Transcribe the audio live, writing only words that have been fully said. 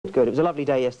Good, good. It was a lovely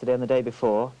day yesterday and the day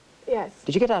before. Yes.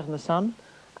 Did you get out in the sun?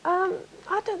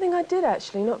 I don't think I did,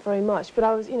 actually, not very much. But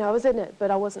I was, I was in it,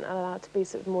 but I wasn't allowed to be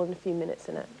sort of more than a few minutes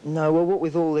in it. No, well, what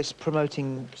with all this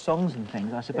promoting songs and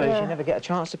things, I suppose you never get a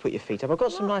chance to put your feet up. I've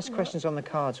got some nice questions on the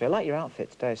cards here. I like your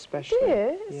outfit today, especially. Do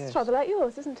you? Yes. It's rather like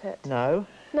yours, isn't it? No.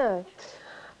 No.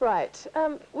 Right.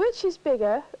 Which is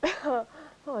bigger? Oh,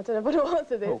 I don't know what to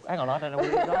answer this. Oh, hang on, I don't know what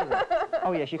it is either.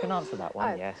 Oh, yes, you can answer that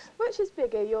one, yes. Which is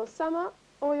bigger, your summer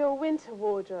or your winter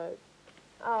wardrobe?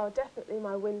 Oh, definitely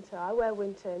my winter. I wear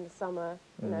winter in the summer.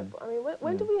 You know, I mean,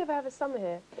 when do we ever have a summer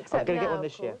here? Except I'm going to now, get one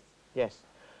this year. Yes.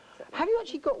 Have you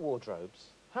actually got wardrobes?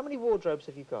 How many wardrobes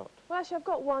have you got? Well, actually, I've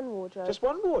got one wardrobe. Just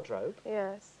one wardrobe?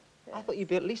 Yes. I thought you'd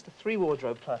be at least a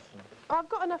 3-wardrobe person. I've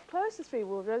got enough clothes for 3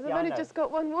 wardrobes. Yeah, I've only just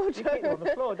got one wardrobe. You keep them on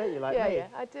the floor, don't you, like me? Yeah,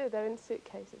 I do. They're in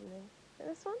suitcases and things.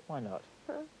 This one? Why not?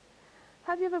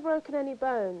 Have you ever broken any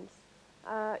bones?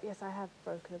 Yes, I have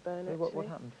broken a bone, actually. What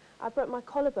happened? I broke my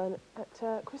collarbone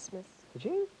at Christmas. Did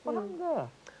you? What happened there?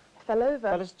 I fell over.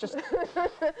 Well, it's just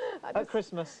at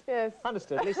Christmas. Yes.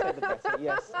 Understood. At least said the better.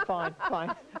 Yes. Fine.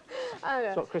 Fine.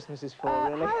 That's what Christmas is for,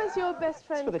 really. How is your best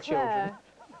friend It's for the Claire?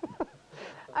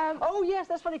 children. Oh yes,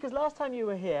 that's funny because last time you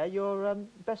were here, your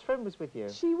best friend was with you.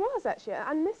 She was actually,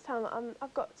 and this time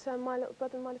I've got my little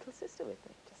brother and my little sister with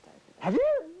me, just over there. Have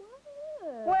you?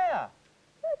 Yeah. Where?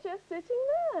 They're just sitting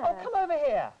there. Oh, come over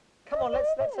here. Come on,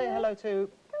 let's say hello to.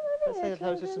 Come over here,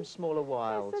 hello to some smaller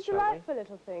wilds, yes, shall they're we? delightful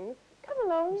little things. Come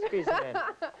along. Squeeze them in.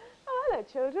 Oh, hello,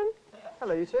 children.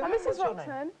 Hello, you two. And this is What's your name?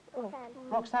 Roxanne. Oh.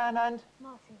 Roxanne and?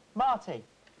 Marty. Marty.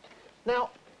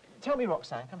 Now, tell me,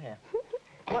 Roxanne, come here.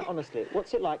 Quite honestly,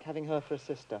 what's it like having her for a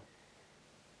sister?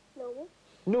 Normal.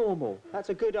 Normal. That's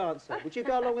a good answer. Would you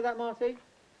go along with that, Marty?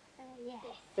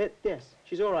 Yes. Yes.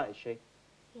 She's all right, is she?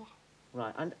 Yeah.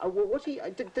 Right. And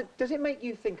does it make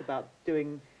you think about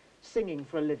doing singing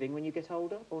for a living when you get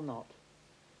older, or not?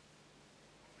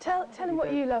 Tell him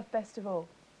what you love best of all.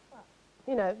 What?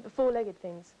 You know, the 4-legged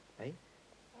things. Eh?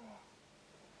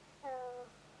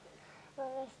 My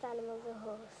best animal's a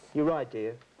horse. You ride, do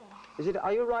you? Yeah.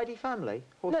 Are you a ridey family?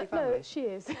 Horsey family? No, she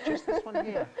is. Just this one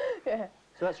here? Yeah.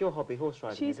 So that's your hobby, horse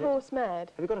riding, She's is it? horse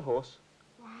mad. Have you got a horse?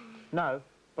 No?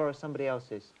 Borrow somebody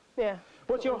else's. Yeah.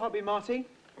 What's your hobby, Marty?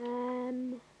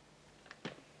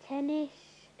 Tennis,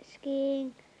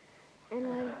 skiing,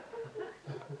 and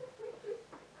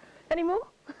Any more?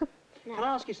 No. Can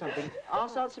I ask you something?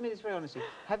 Answer me this very honestly.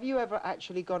 Have you ever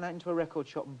actually gone out into a record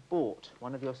shop and bought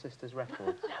one of your sister's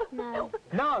records? No.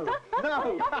 No!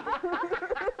 No!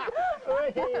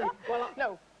 Well,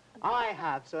 No. I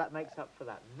have, so that makes up for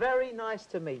that. Very nice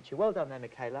to meet you. Well done there,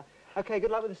 Michaela. OK,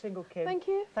 good luck with the single, Kim. Thank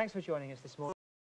you. Thanks for joining us this morning.